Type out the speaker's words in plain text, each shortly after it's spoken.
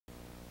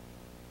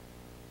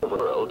over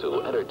the world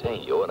to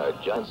entertain you on our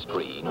giant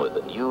screen with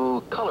the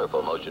new,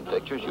 colorful motion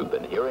pictures you've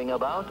been hearing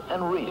about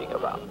and reading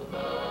about.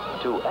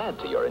 To add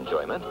to your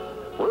enjoyment,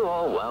 we're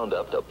all wound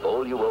up to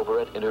bowl you over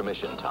at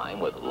intermission time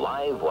with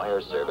live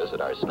wire service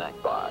at our snack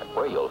bar,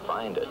 where you'll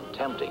find a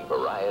tempting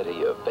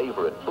variety of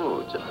favorite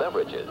foods and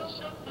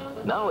beverages.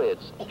 Now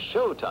it's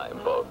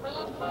showtime, folks,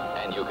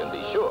 and you can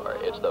be sure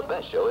it's the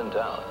best show in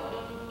town.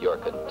 Your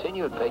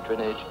continued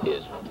patronage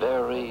is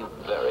very,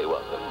 very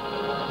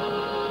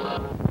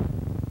welcome.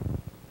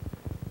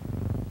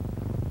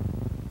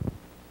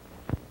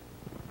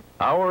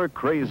 Our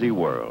crazy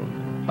world,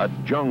 a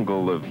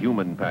jungle of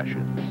human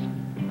passions,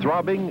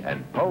 throbbing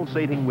and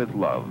pulsating with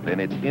love in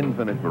its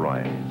infinite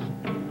varieties.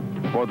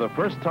 For the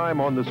first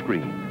time on the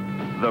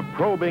screen, the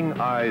probing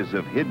eyes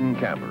of hidden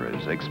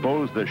cameras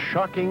expose the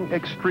shocking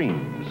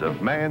extremes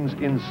of man's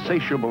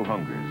insatiable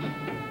hungers,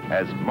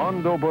 as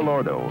Mondo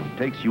Balordo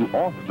takes you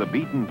off the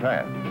beaten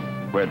path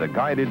where the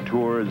guided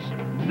tours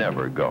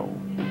never go.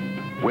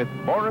 With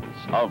Boris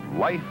of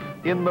life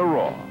in the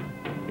raw,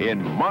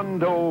 in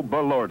Mondo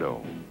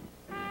Balordo.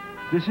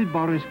 This is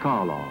Boris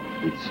Karloff.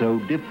 It's so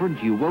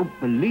different you won't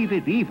believe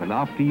it even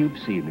after you've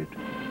seen it.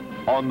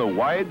 On the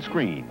wide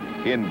screen,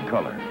 in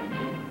color.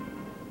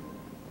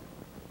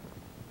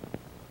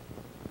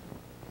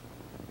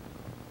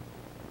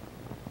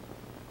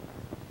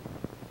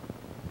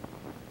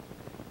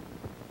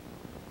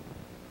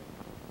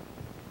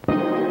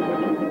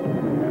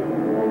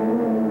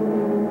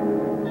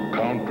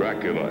 Count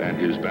Dracula and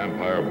his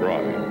vampire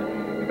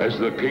bride as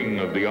the king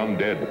of the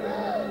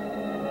undead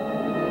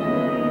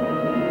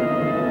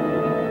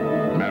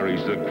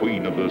marries the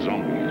queen of the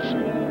zombies.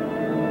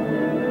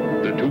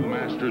 The two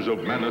masters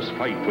of menace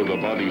fight for the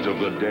bodies of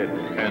the dead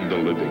and the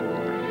living,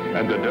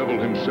 and the devil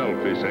himself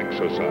is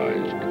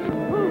exorcised,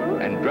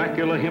 and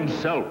Dracula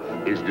himself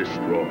is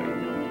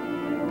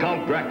destroyed.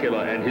 Count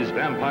Dracula and his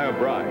vampire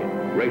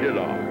bride, rated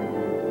R.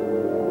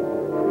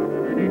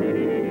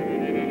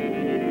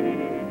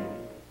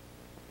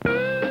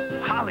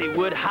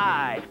 Hollywood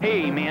High.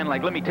 Hey, man,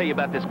 let me tell you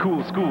about this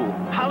cool school.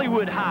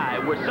 Hollywood High,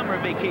 where summer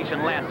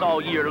vacation lasts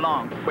all year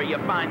long, where you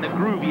find the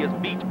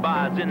grooviest beach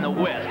bars in the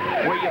West,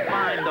 where you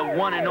find the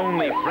one and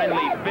only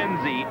friendly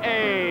Finzi.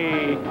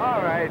 Hey!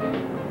 All right,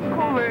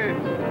 cool it.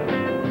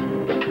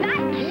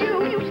 Not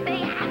you. You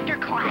stay after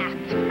class.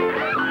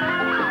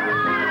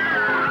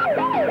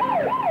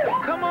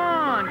 Come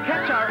on,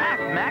 catch our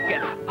act, Mac,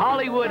 at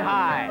Hollywood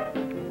High.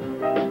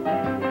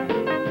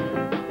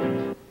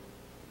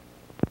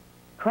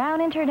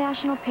 Crown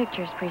International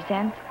Pictures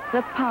presents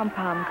The Pom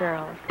Pom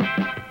Girls.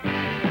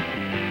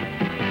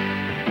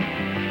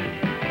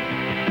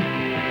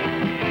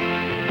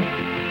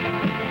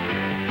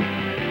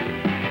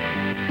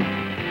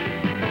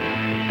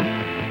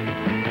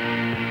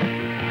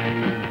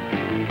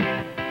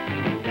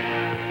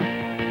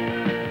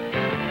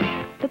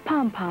 The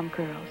Pom Pom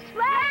Girls.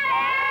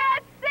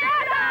 Let's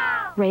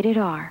settle! Rated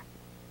R.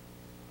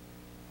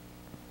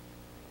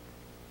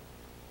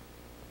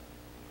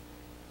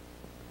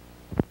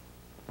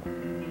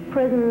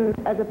 Prison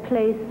as a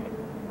place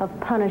of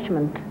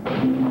punishment.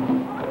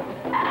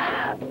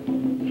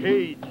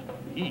 Cage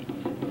Heat.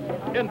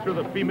 Enter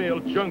the female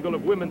jungle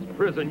of women's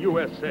prison,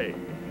 USA.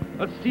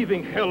 A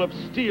seething hell of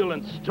steel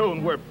and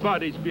stone where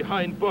bodies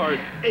behind bars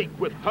ache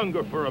with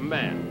hunger for a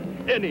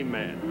man. Any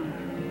man.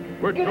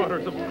 Where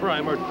daughters of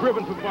crime are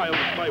driven to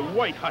violence by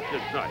white-hot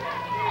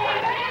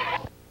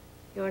desire.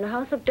 You're in a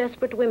house of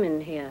desperate women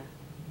here.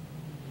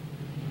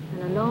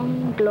 And a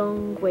long,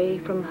 long way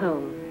from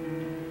home.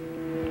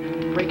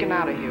 Breaking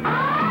out of here.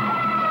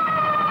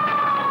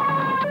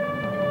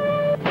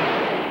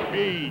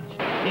 Cage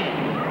Heat.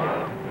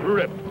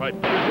 Ripped by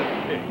prison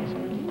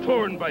pigs.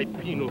 Torn by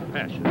penal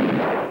passion.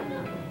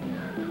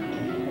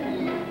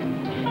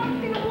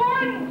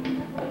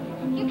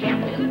 You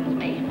can't do this to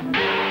me.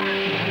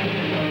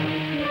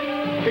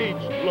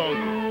 Caged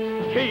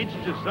longing. Caged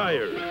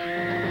desires.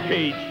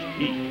 Caged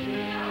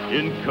Heat.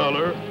 In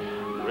color,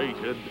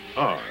 rated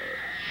R.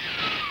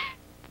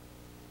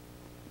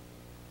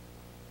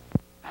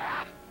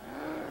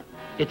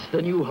 It's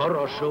the new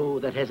horror show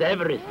that has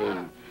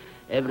everything.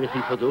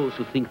 Everything for those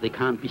who think they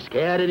can't be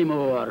scared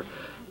anymore.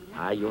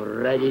 Are you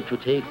ready to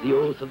take the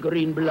oath of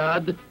green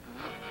blood?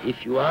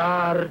 If you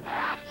are,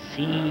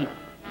 see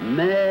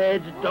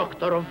Mad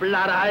Doctor of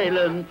Blood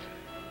Island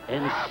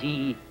and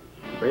see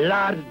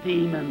Blood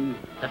Demon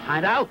to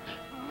find out.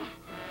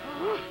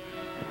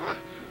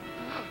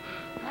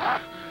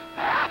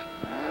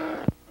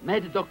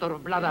 Mad Doctor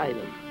of Blood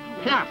Island,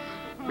 plus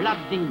Blood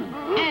Demon,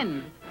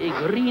 and a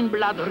green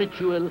blood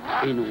ritual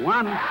in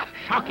one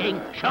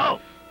shocking show.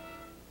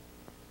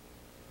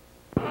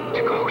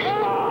 The ghost.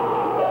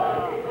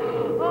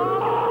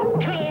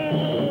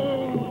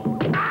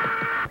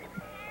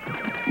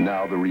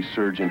 Now the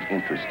resurgent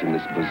interest in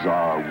this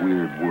bizarre,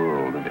 weird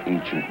world of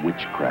ancient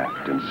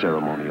witchcraft and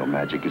ceremonial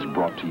magic is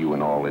brought to you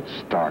in all its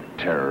stark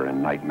terror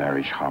and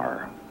nightmarish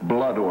horror.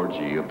 Blood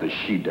orgy of the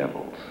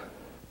she-devils.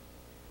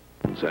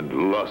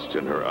 And lust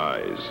in her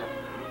eyes.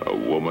 A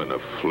woman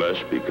of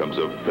flesh becomes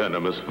a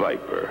venomous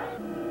viper.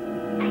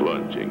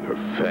 Plunging her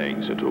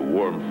fangs into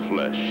warm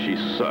flesh, she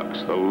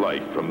sucks the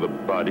life from the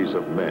bodies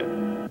of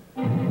men.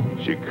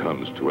 She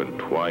comes to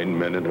entwine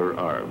men in her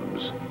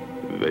arms.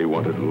 They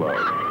wanted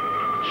love.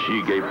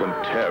 She gave them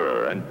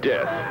terror and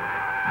death.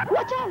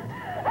 Watch out!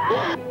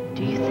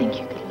 Do you think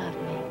you could love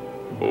me?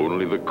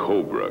 Only the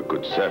cobra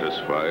could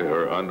satisfy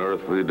her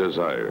unearthly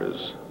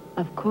desires.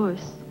 Of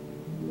course.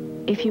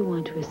 If you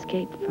want to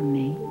escape from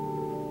me,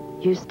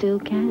 you still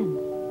can.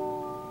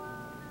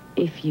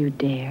 If you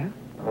dare.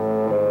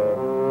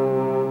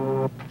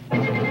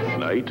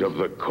 Night of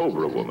the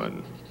Cobra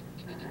Woman.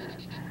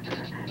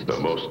 The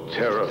most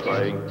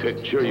terrifying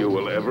picture you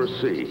will ever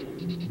see.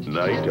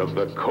 Night of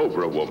the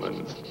Cobra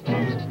Woman.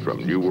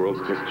 From New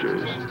World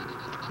Pictures.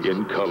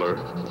 In color,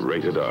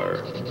 rated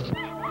R.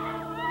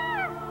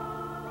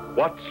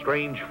 What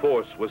strange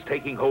force was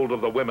taking hold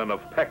of the women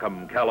of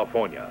Peckham,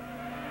 California?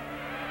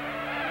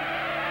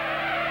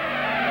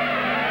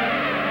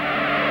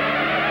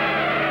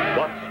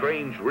 What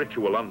strange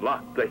ritual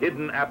unlocked the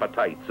hidden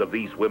appetites of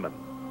these women?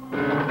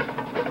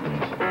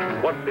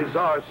 What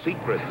bizarre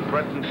secret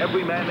threatened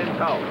every man in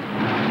town?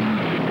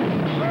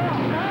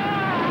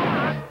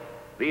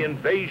 The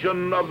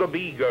invasion of the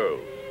Bee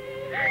Girls.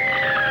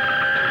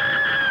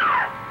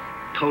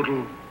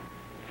 Total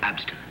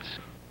abstinence.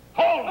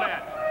 Hold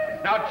that!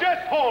 Now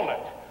just hold it!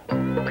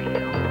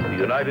 The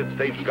United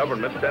States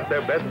government sent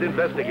their best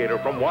investigator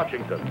from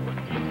Washington.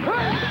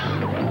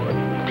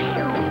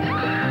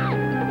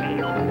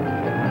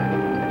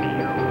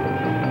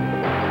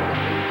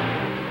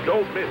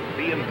 Don't miss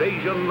The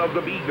Invasion of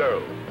the Bee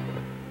Girls.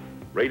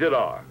 Rated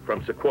R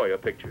from Sequoia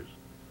Pictures.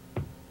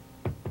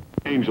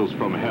 Angels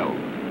from Hell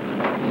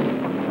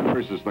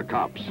versus the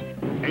cops.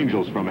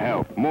 Angels from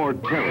Hell. More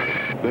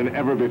terror than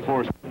ever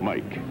before.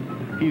 Mike.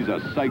 He's a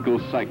psycho.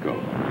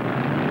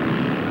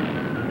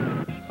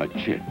 A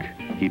chick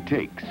he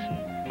takes.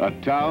 A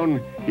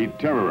town he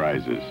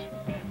terrorizes.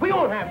 We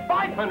won't have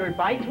 500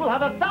 bites, we'll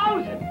have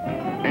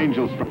 1,000.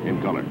 Angels from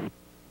in color.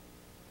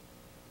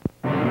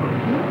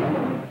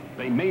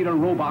 They made a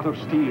robot of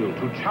steel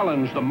to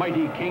challenge the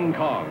mighty King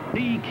Kong.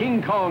 The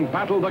King Kong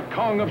battled the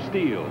Kong of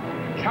Steel.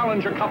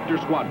 Challenge a copter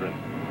squadron.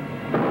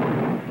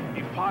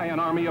 Defy an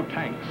army of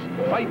tanks.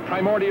 Fight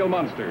primordial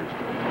monsters.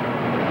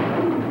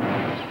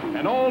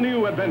 An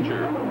all-new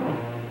adventure.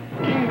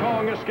 King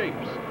Kong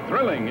escapes.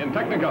 Thrilling in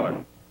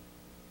Technicolor.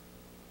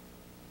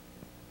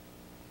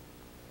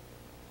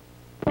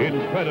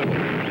 Incredible.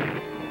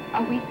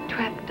 Are we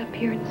trapped up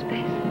here in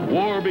space?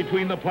 War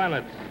between the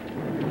planets.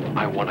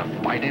 I want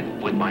to fight it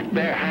with my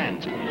bare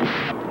hands.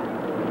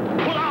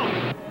 Pull out!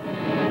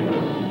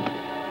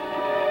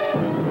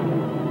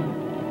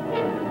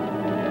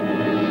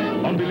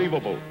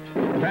 Unbelievable.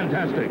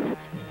 Fantastic.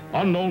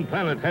 Unknown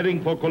planet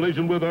heading for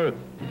collision with Earth.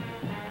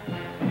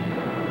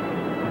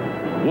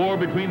 War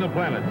between the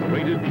planets,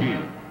 rated G.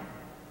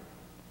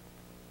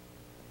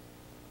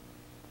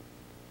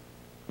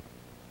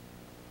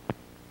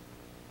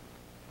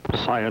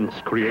 Science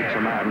creates a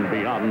man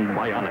beyond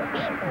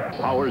bionics,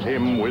 powers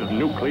him with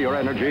nuclear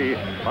energy,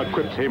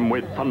 equips him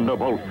with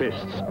thunderbolt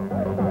fists,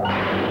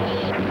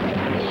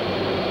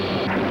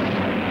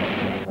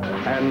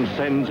 and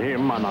sends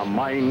him on a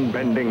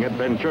mind-bending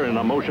adventure in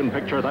a motion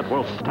picture that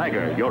will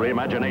stagger your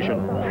imagination.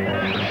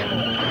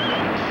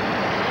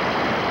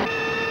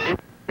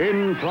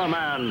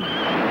 Inframan.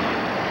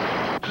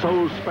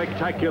 So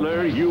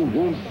spectacular you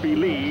won't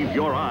believe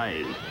your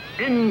eyes.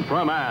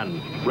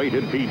 Inframan,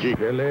 rated PG.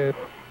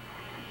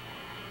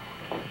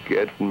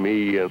 Get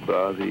me a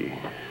body.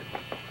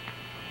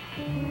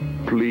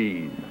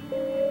 Please.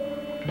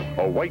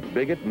 A white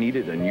bigot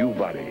needed a new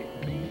body.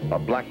 A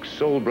black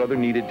soul brother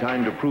needed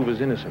time to prove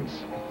his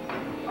innocence.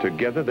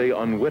 Together, they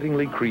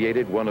unwittingly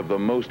created one of the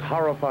most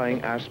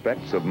horrifying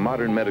aspects of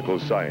modern medical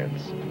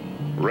science.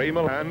 Ray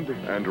Milland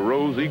and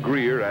Rosie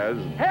Greer as...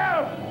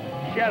 Help!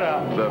 Shut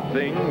up. The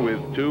Thing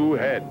with Two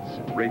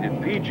Heads.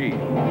 Rated PG.